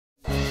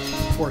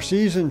For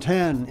Season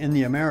 10 in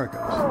the Americas,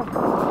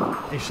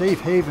 a safe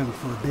haven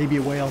for baby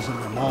whales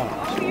and their moms.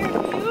 Oh,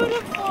 you're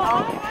beautiful.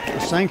 A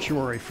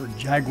sanctuary for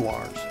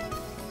jaguars.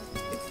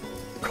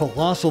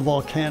 Colossal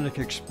volcanic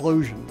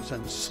explosions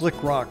and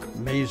slick rock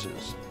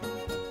mazes.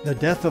 The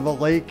death of a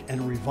lake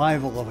and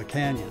revival of a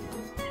canyon.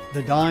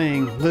 The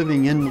dying,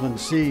 living inland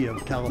sea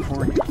of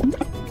California.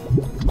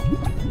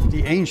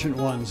 The ancient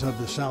ones of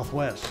the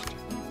Southwest.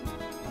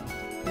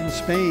 In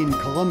Spain,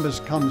 Columbus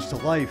comes to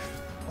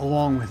life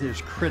along with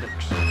his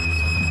critics.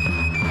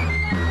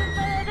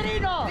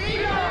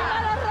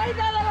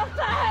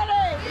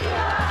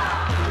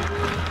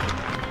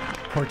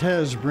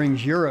 Cortez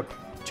brings Europe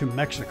to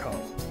Mexico.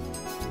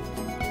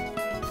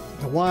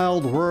 The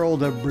wild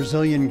world of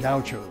Brazilian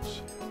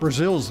gauchos,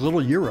 Brazil's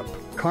little Europe,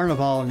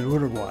 Carnival in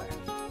Uruguay.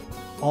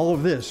 All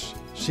of this,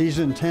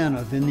 Season 10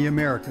 of In the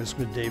Americas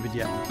with David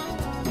Yetman.